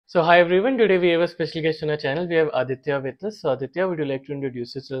So hi everyone, today we have a special guest on our channel. We have Aditya with us. So Aditya, would you like to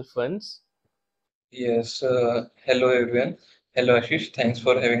introduce yourself once? Yes, hello everyone. Hello Ashish, thanks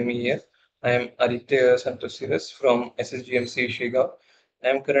for having me here. I am Aditya Santosiris from SSGMC Shiga. I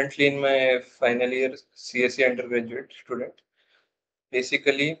am currently in my final year CSE undergraduate student.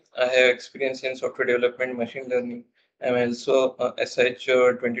 Basically, I have experience in software development, machine learning. I am also a SH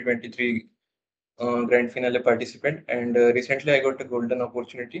 2023 grand finale participant, and recently I got a golden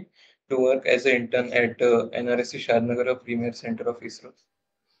opportunity to work as an intern at NRSC Shadnagar, a premier center of ISRO.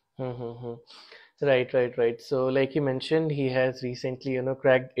 Mm-hmm. Right. So like you mentioned, he has recently,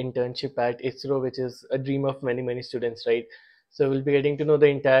 cracked internship at ISRO, which is a dream of many students, right? So we'll be getting to know the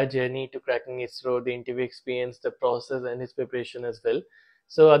entire journey to cracking ISRO, the interview experience, the process, and his preparation as well.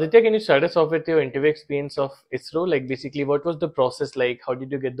 So Aditya, can you start us off with your interview experience of ISRO? Like basically, what was the process like? How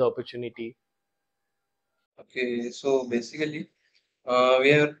did you get the opportunity? Okay, so basically,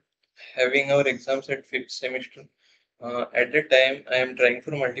 we are having our exams at fifth semester. At that time, I am trying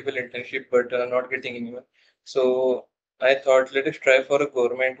for multiple internship, but not getting anyone. So I thought let us try for a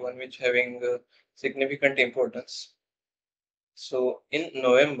government one which having significant importance. So in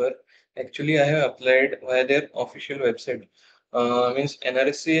November, actually, I have applied via their official website. Means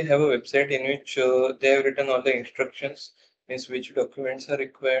NRSC have a website in which they have written all the instructions, means which documents are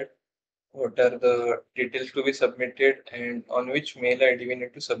required, what are the details to be submitted, and on which mail ID we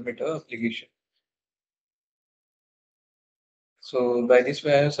need to submit our application. So by this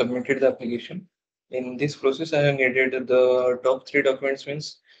way, I have submitted the application. In this process, I have needed the top three documents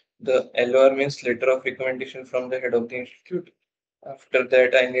means the LOR means letter of recommendation from the head of the institute. After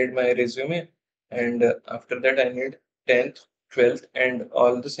that, I need my resume, and after that, I need 10th, 12th, and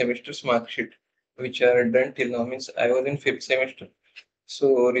all the semesters mark sheet, which are done till now. Means I was in fifth semester,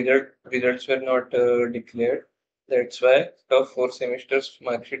 so results were not declared. That's why top four semesters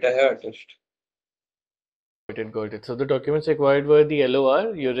mark sheet I have attached. Got it. So the documents required were the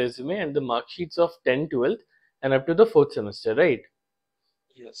LOR, your resume, and the mark sheets of 10, 12, and up to the fourth semester, right?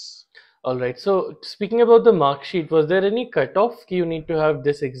 Yes. All right. So speaking about the mark sheet, was there any cutoff? You need to have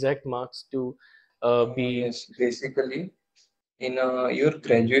this exact marks to be. Yes, basically, in your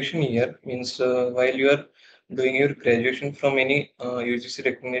graduation year, means while you are doing your graduation from any UGC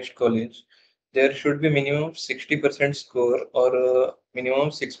recognized college, there should be minimum 60% score or minimum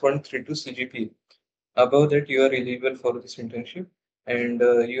 6.32 CGPA. Above that, you are eligible for this internship, and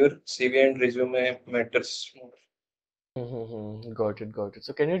your CV and resume matters more. Got it.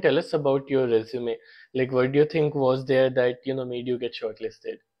 So can you tell us about your resume? Like, what do you think was there that made you get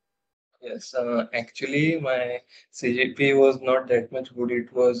shortlisted? Yes, actually, my CGPA was not that much good.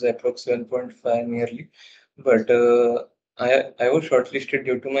 It was approx 7.5 nearly, but I was shortlisted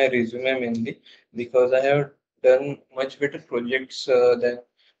due to my resume mainly because I have done much better projects than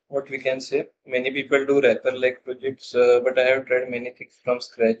what we can say. Many people do wrapper-like projects, but I have tried many things from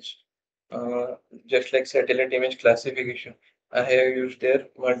scratch. Uh, just like satellite image classification, I have used their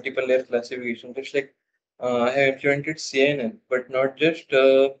multiple layer classification. Just like I have implemented CNN, but not just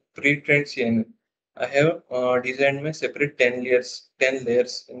pre-trained CNN. I have designed my separate 10 layers in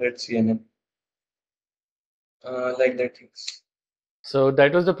that CNN, like that things. So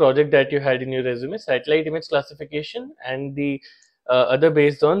that was the project that you had in your resume, satellite image classification, and the other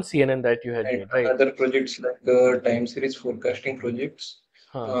based on CNN that you had And made, right? another projects like time series forecasting projects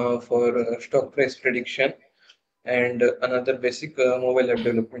Huh. for stock price prediction, and another basic mobile app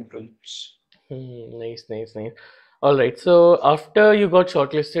development projects. Nice. All right. So after you got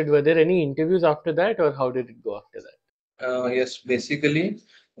shortlisted, were there any interviews after that, or how did it go after that? Yes, basically,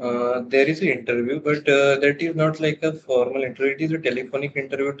 there is an interview, but that is not like a formal interview. It is a telephonic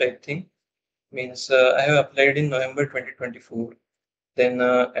interview type thing. Means I have applied in November 2024. Then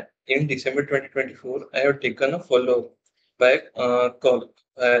in December 2024, I have taken a follow by call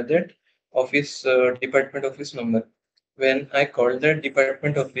that office department office number. When I called that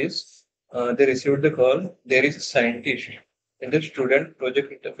department office, they received the call. There is a scientist in the student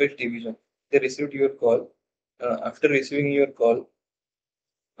project interface division. They received your call. After receiving your call,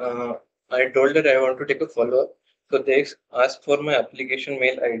 uh, I told that I want to take a follow up. So they asked for my application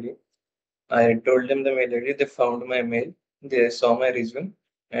mail ID. I told them the mail ID. They found my mail. They saw my resume,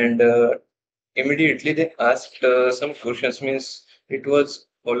 and immediately they asked some questions. Means it was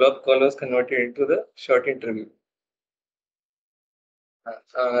follow-up call was converted into the short interview.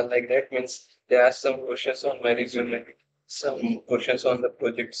 Like that means they asked some questions on my resume, some questions on the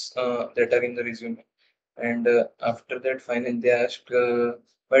projects that are in the resume, and after that, finally they asked,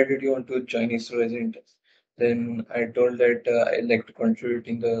 "Why did you want to join ISRO as an intern?" Then I told that I like to contribute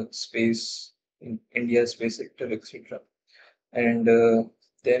in the space, in India's space sector, etc. And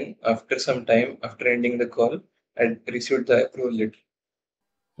Then after some time, after ending the call, I received the approval letter.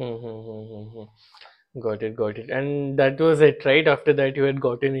 Got it, got it. And that was it, right? After that, you had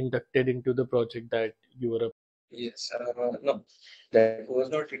gotten inducted into the project that you were a. Yes, no, that was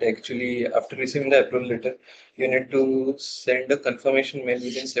not it actually. After receiving the approval letter, you need to send a confirmation mail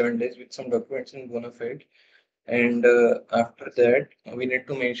within 7 days with some documents and bona fide. And after that, we need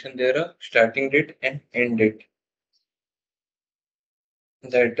to mention their starting date and end date.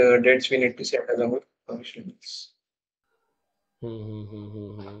 That dates we need to set along with confirmations.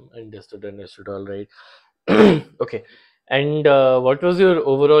 Understood, understood. All right. Okay. And what was your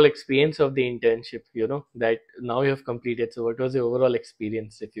overall experience of the internship, that now you have completed? So, what was your overall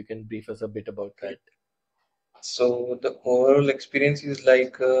experience, if you can brief us a bit about that? So the overall experience is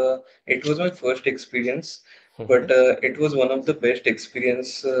like it was my first experience, Mm-hmm. but it was one of the best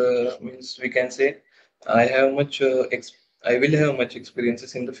experience. Means we can say I have much I will have much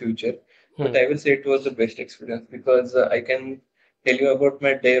experiences in the future, but I will say it was the best experience because I can tell you about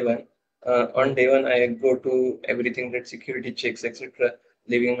my day one. On day one, I go to everything that security checks, etc.,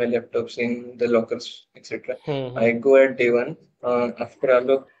 leaving my laptops in the lockers, etc. I Hmm. go at day one. After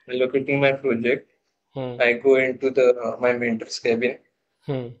allocating my project. Hmm. I go into the my mentor's cabin.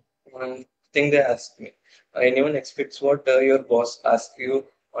 Hmm. One thing they ask me, anyone expects what your boss asks you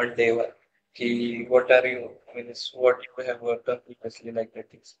on day one. Ki, what are you? I mean, it's what you have worked on previously, like that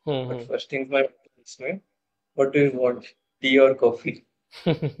things. But Hmm. first thing my mentor asks me, what do you want? Tea or coffee?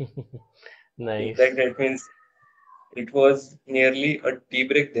 Nice. That means it was nearly a tea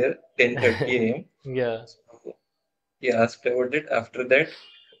break there, 10:30 a.m. Yeah. So he asked about it. After that,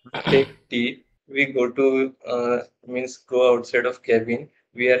 we take tea. We go to means go outside of cabin.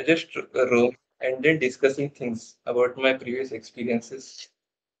 We are just roam and then discussing things about my previous experiences.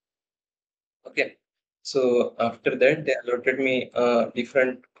 Okay. So after that, they allotted me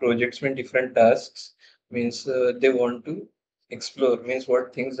different projects, mean different tasks. Means they want to explore. Means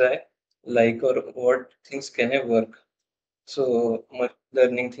what things I like or what things can I work. So much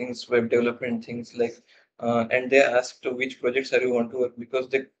learning things, web development things like, and they asked which projects are you want to work because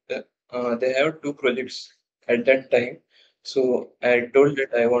they have two projects at that time. So I told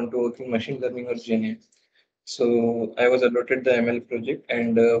that I want to work in machine learning or GenAI. So I was allotted the ML project,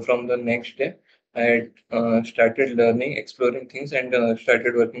 and from the next day, I had started learning, exploring things, and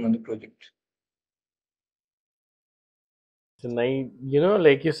started working on the project. And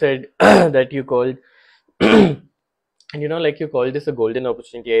like you said, that you called, and like you called this a golden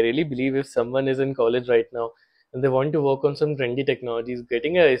opportunity. I really believe if someone is in college right now and they want to work on some trendy technologies,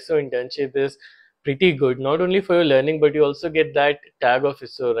 getting a ISO internship is pretty good. Not only for your learning, but you also get that tag of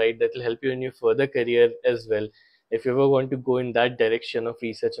ISO, right? That will help you in your further career as well. If you ever want to go in that direction of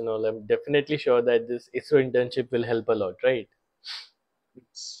research and all, I'm definitely sure that this ISRO internship will help a lot, right?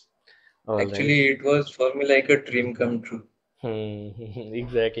 All right. Actually, it was for me like a dream come true.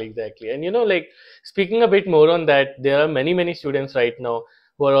 Exactly, exactly. And like speaking a bit more on that, there are many, many students right now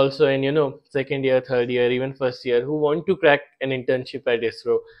who are also in, second year, third year, even first year who want to crack an internship at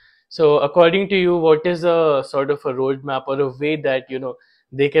ISRO. So according to you, what is a sort of a roadmap or a way that,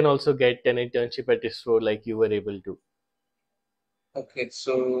 they can also get an internship at ISRO like you were able to? Okay,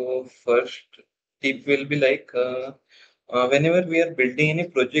 so first tip will be like whenever we are building any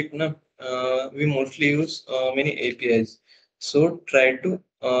project, na, we mostly use many APIs. So try to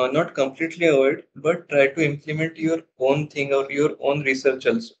not completely avoid, but try to implement your own thing or your own research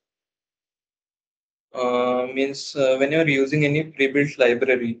also. Means when you are using any pre-built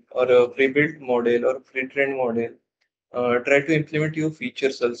library or a pre-built model or pre-trained model, try to implement your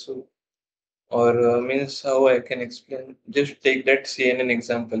features also. Or means how I can explain. Just take that CNN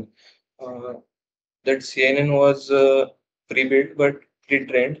example. Uh, that CNN was pre-built but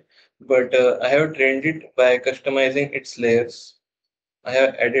pre-trained, but I have trained it by customizing its layers. I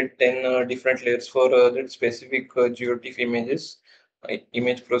have added 10 different layers for that specific GeoTIFF images,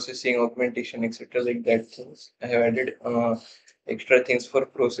 image processing, augmentation, etc. like that things. I have added extra things for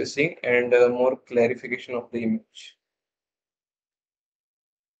processing and more clarification of the image.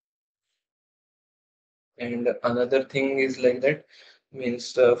 And another thing is like that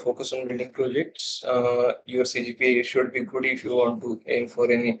means focus on building projects. Your CGPA should be good if you want to aim for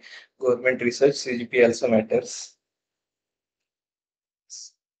any government research. CGPA also matters.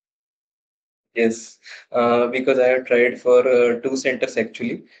 Yes, because I have tried for two centers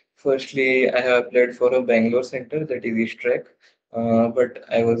actually. Firstly, I have applied for a Bangalore center that is East Track, but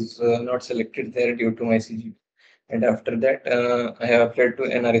I was not selected there due to my CGPA. And after that, I have applied to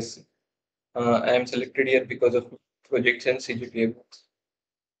NRSC. I am selected here because of projects and CGPA.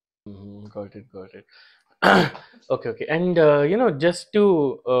 Got it, got it. Okay, okay. And just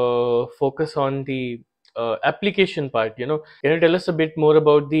to focus on the application part, can you tell us a bit more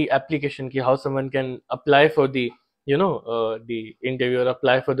about the application, ki how someone can apply for the, the interview or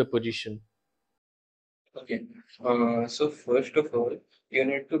apply for the position? Okay. So first of all, you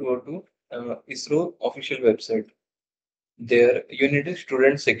need to go to ISRO official website. There, you need a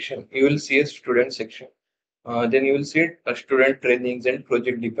student section. You will see a student section. Then you will see a student trainings and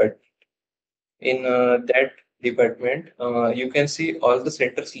project department. In that department, you can see all the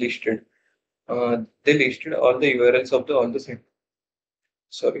centers listed. They listed all the URLs of the all the centers.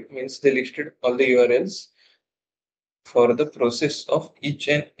 Sorry, means they listed all the URLs for the process of each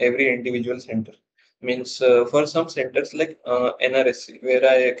and every individual center. Means for some centers like NRSC, where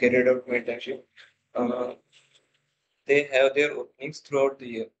I carried out my internship, uh, they have their openings throughout the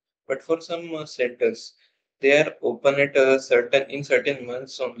year. But for some centers, they are open at a certain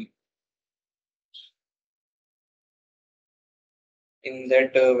months only. In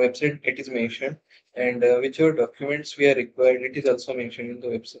that website, it is mentioned, and whichever documents we are required, it is also mentioned in the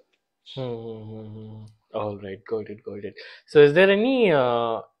website. Hmm. All right, got it, got it. So, is there any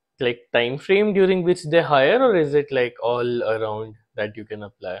like time frame during which they hire, or is it like all around that you can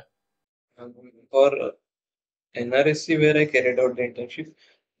apply? For NRSC, where I carried out the internship,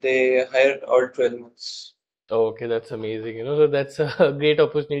 they hired all 12 months. Okay, that's amazing. So that's a great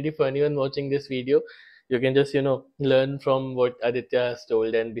opportunity for anyone watching this video. You can just, learn from what Aditya has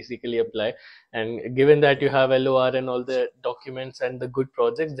told and basically apply. And given that you have LOR and all the documents and the good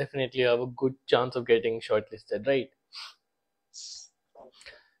projects, definitely you have a good chance of getting shortlisted, right?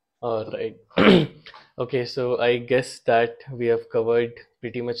 All right. Okay, so I guess that we have covered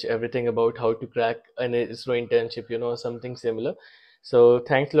pretty much everything about how to crack an ISRO internship, something similar. So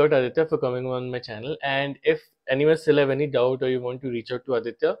thanks a lot, Aditya, for coming on my channel. And if anyone still have any doubt or you want to reach out to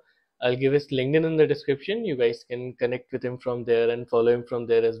Aditya, I'll give his LinkedIn in the description. You guys can connect with him from there and follow him from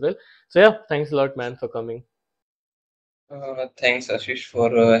there as well. So yeah, thanks a lot, man, for coming. Thanks, Ashish, for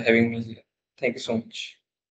having me here. Thank you so much.